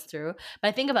kind of goes through. But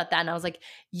I think about that and I was like,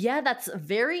 yeah, that's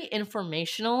very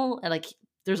informational, and like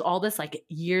there's all this like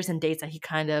years and dates that he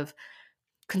kind of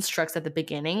constructs at the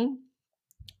beginning,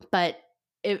 but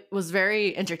it was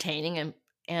very entertaining and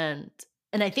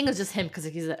and I think it's just him because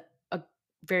he's a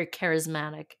very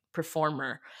charismatic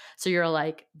performer. So you're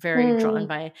like very drawn Mm,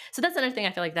 by. So that's another thing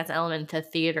I feel like that's an element to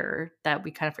theater that we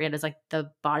kind of forget is like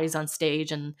the bodies on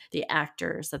stage and the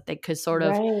actors that they could sort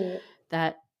of right.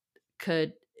 that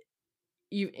could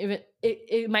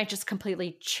it might just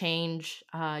completely change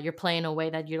your play in a way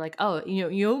that you're like, oh,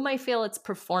 you might feel it's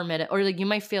performative or like you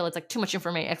might feel it's like too much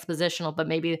information expositional, but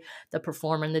maybe the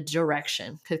performer and the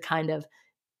direction could kind of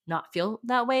not feel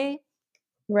that way.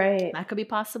 Right. That could be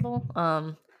possible.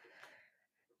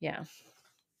 Yeah,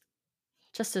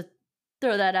 just to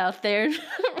throw that out there.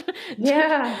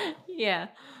 Yeah. Yeah.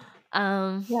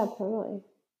 um Yeah, totally.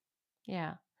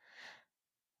 Yeah.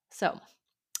 So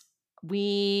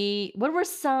what were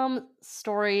some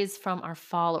stories from our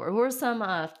followers? What were some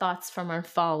thoughts from our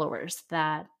followers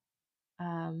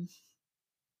um,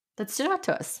 that stood out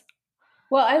to us?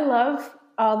 Well, I love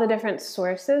all the different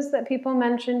sources that people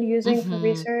mentioned using for Hmm.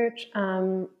 research.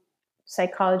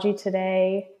 Psychology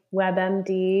Today,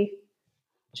 WebMD,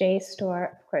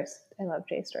 JSTOR. Of course, I love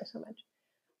JSTOR so much.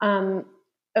 Um,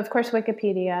 of course,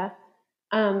 Wikipedia.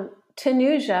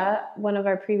 Tanuja, one of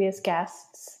our previous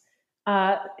guests,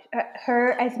 uh,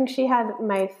 I think she had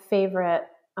my favorite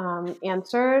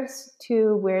answers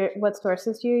to what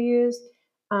sources do you use.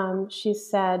 She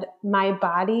said, "My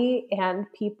body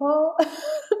and people,"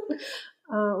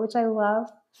 which I love.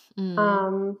 Mm.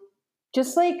 Um,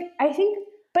 just like I think,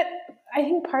 but I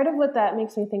think part of what that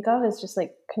makes me think of is just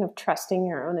like kind of trusting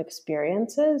your own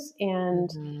experiences and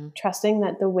Mhm. trusting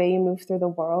that the way you move through the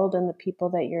world and the people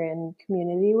that you're in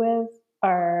community with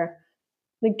are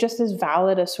like just as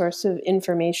valid a source of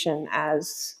information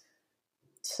as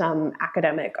some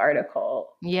academic article.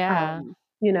 Yeah.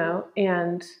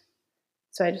 And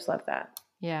so I just love that.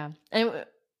 Yeah. And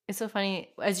it's so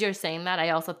funny as you're saying that, I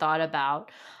also thought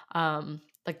about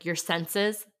like your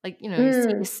senses, like, you see,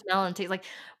 you Mm, smell and taste. Like,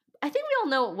 I think we all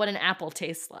know what an apple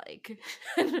tastes like.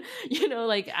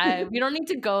 Like we don't need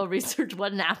to go research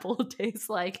what an apple tastes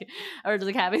like or just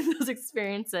like having those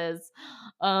experiences.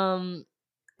 Um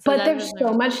so but that there's so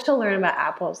doesn't. much to learn about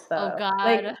apples, Oh though.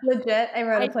 Like God. legit, I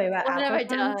wrote a I play about What have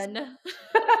apples I once. done?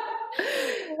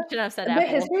 I shouldn't have said The apple.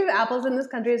 history of apples in this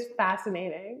country is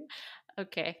fascinating.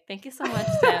 Okay. Thank you so much,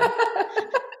 Sam.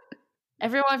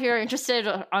 Everyone, if you're interested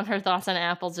on her thoughts on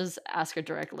apples, just ask her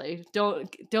directly. Don't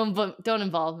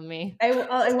involve me. I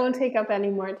won't take up any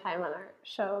more time on our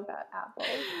show about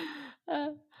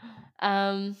apples. Uh,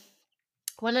 um,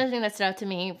 One other thing that stood out to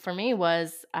me for me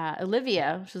was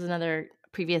Olivia, which was another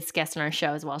previous guest on our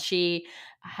show as well.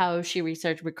 How she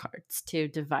researched regards to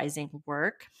devising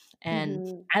work, and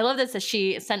Mhm. I love this that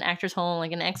she sent actors home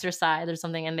like an exercise or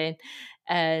something,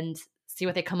 and see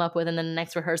what they come up with, and then the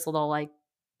next rehearsal they'll like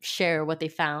share what they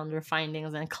found or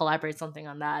findings and collaborate something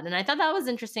on that. And I thought that was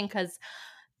interesting because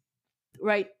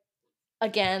right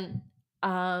again,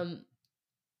 um,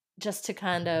 just to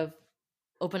kind of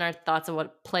open our thoughts of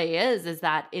what play is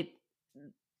that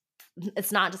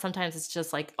it's not just sometimes it's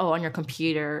just like on your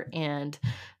computer and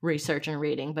research and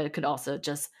reading, but it could also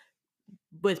just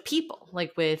with people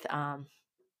like with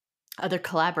other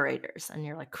collaborators, and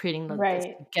you're like creating this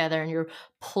Right. together and you're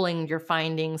pulling your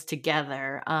findings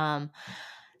together.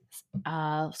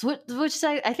 Which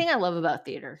I think I love about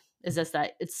theater is just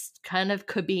that it's kind of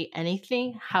could be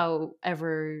anything,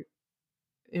 however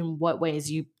in what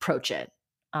ways you approach it.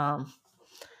 um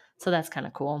so that's kind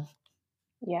of cool.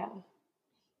 Yeah.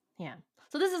 Yeah.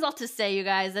 So this is all to say, you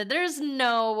guys, that there's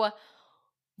no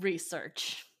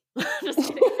research. Just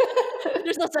kidding.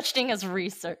 There's no such thing as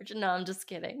research. No, I'm just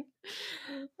kidding.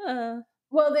 Uh,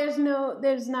 Well, there's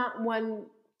not one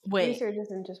Wait. research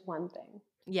isn't just one thing.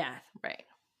 Yeah, right.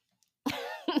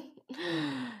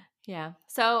 Yeah.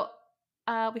 So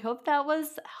we hope that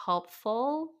was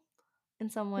helpful in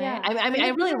some way. Yeah. I mean, Send I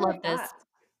us really your love this. thoughts.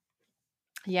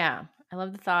 Yeah. I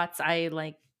love the thoughts.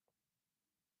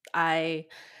 I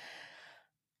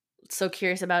so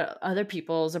curious about other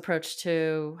people's approach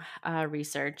to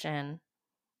research and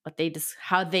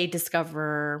how they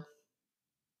discover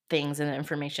things and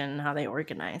information and how they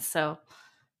organize. So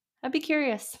I'd be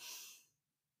curious.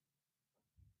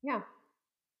 Yeah.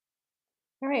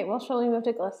 All right. Well, shall we move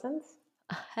to glistens?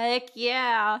 Heck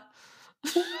yeah.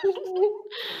 Okay,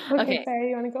 Okay, Sarah,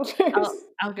 you want to go I'll first?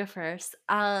 I'll go first.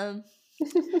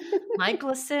 My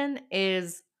glisten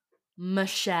is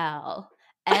Michelle.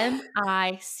 Michelle.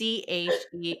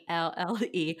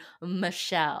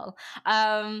 Michelle.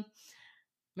 Um,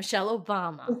 Michelle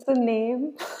Obama. What's the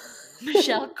name?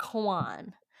 Michelle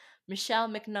Kwan. Michelle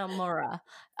McNamara.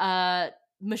 Uh,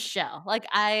 Michelle. Like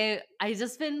I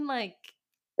just been like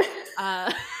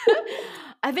Uh,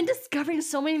 I've been discovering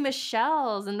so many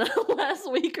Michelles in the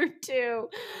last week or two,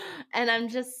 and I'm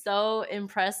just so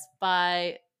impressed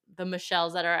by the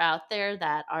Michelles that are out there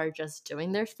that are just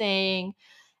doing their thing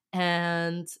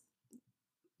and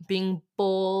being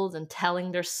bold and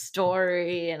telling their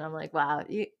story. And I'm like, wow,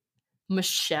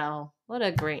 Michelle, what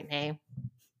a great name.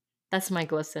 That's my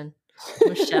glisten,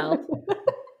 Michelle.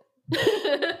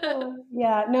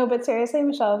 Yeah, no, but seriously,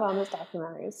 Michelle Obama's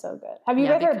documentary is so good. Have you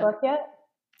Yeah, read her because book yet?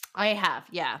 I have,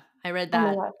 yeah, I read Oh my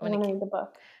that gosh, I when want to read the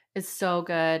book. it's so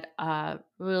good.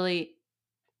 Really.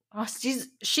 Oh,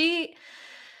 she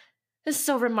is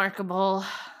so remarkable,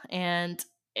 and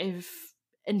if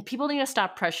and people need to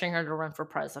stop pressuring her to run for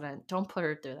president. Don't put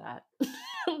her through that.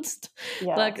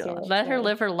 Yeah, Like, let her seriously.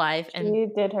 live her life, and She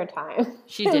did her time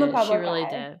she in the did. She public really eye.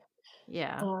 did.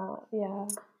 Yeah. Yeah.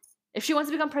 If she wants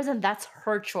to become president, that's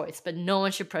her choice, but no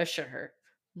one should pressure her.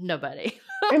 Nobody.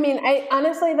 I mean, I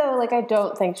honestly though, like, I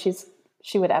don't think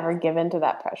she would ever give in to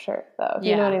that pressure, though.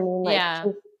 You know what Yeah. I mean? Like, Yeah.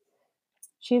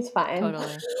 she's fine.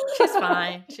 Totally. She's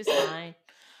fine. She's fine.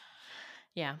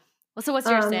 Yeah. Well, so what's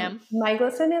your Sam? My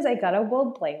glisten is I got a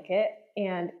wool blanket,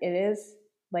 and it is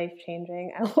life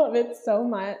changing. I love it so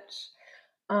much.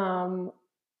 Um,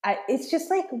 it's just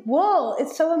like wool.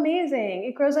 It's so amazing.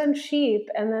 It grows on sheep,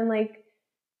 and then like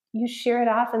you shear it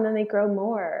off, and then they grow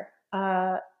more.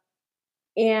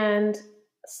 And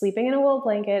sleeping in a wool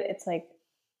blanket, it's like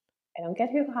I don't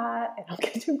get too hot. I don't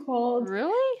get too cold.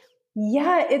 Really?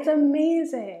 Yeah, it's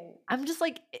amazing. I'm just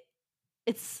like,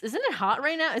 isn't it hot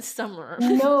right now? It's summer.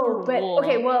 No, but Wool.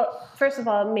 okay, well, first of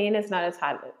all, Maine is not as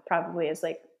hot probably as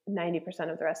like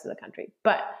 90% of the rest of the country.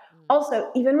 But also,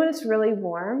 even when it's really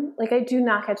warm, like I do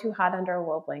not get too hot under a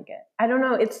wool blanket. I don't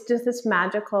know, it's just this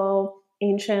magical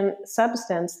ancient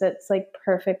substance that's like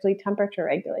perfectly temperature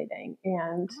regulating.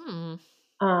 And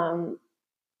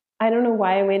I don't know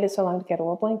why I waited so long to get a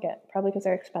wool blanket. Probably because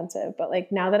they're expensive. But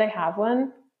like now that I have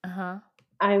one,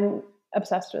 I'm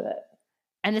obsessed with it.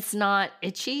 And it's not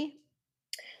itchy?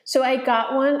 So I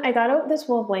got this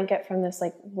wool blanket from this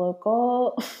like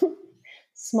local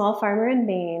small farmer in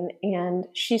Maine, and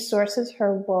she sources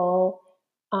her wool.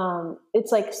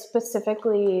 It's like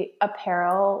specifically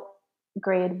apparel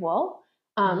grade wool.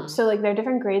 So like there are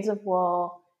different grades of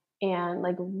wool, and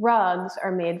like rugs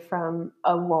are made from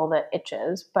a wool that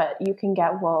itches, but you can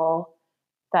get wool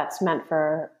that's meant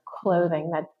for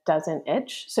clothing that doesn't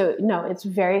itch. So no, it's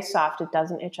very soft. It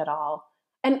doesn't itch at all.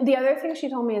 And the other thing she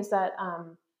told me is that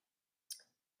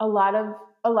a lot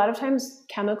of times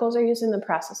chemicals are used in the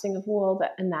processing of wool,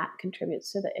 and that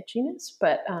contributes to the itchiness.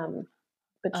 But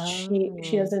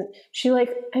she doesn't. She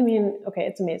like, I mean, okay,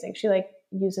 it's amazing. She like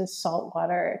uses salt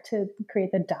water to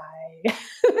create the dye.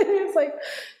 It's like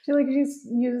she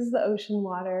uses the ocean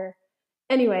water.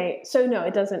 Anyway, so no,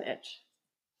 it doesn't itch.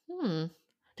 Does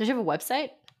she have a website?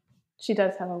 She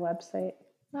does have a website.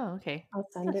 Oh, okay. I'll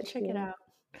send it. Check it out.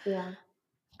 Yeah.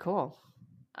 Cool.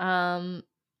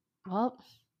 Well,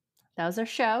 that was our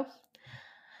show.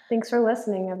 Thanks for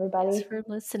listening, everybody. Thanks for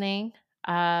listening.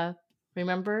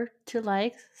 Remember to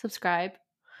like, subscribe,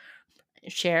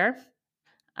 share.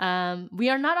 We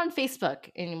are not on Facebook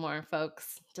anymore,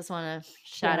 folks. Just want to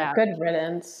shout out. Good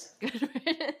riddance. Good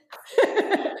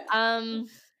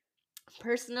riddance.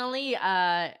 Personally,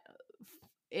 I've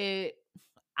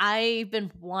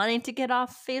been wanting to get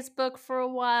off Facebook for a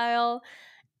while.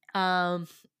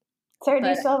 Sarah, do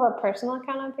you still have a personal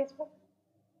account on Facebook?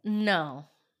 No.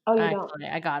 Oh, you actually,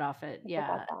 don't? I got off it.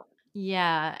 Yeah.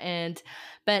 Yeah.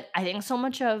 But I think so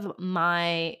much of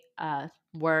my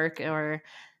work or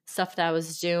stuff that I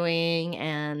was doing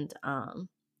and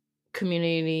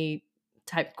community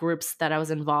type groups that I was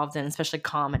involved in, especially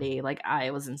comedy, like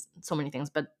I was in so many things.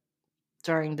 But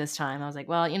during this time, I was like,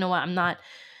 well, you know what? I'm not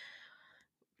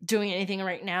doing anything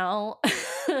right now.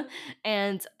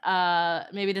 And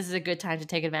maybe this is a good time to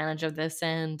take advantage of this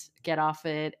and get off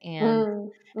it.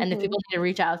 And if people need to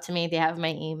reach out to me, they have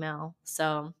my email.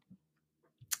 So,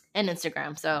 and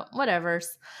Instagram. So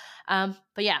whatever's. But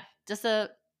yeah,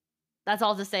 that's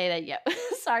all to say that, yeah.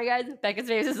 Sorry guys, Becca's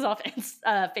Faces is off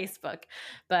Facebook.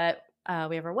 But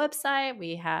we have our website,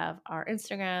 we have our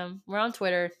Instagram, we're on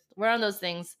Twitter, we're on those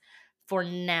things for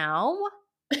now.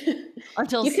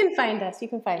 Until you can find us. You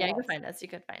can find us. You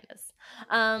can find us.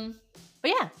 But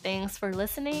yeah, thanks for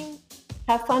listening.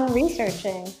 Have fun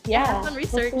researching. Yeah, have fun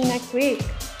research. We'll see you next week.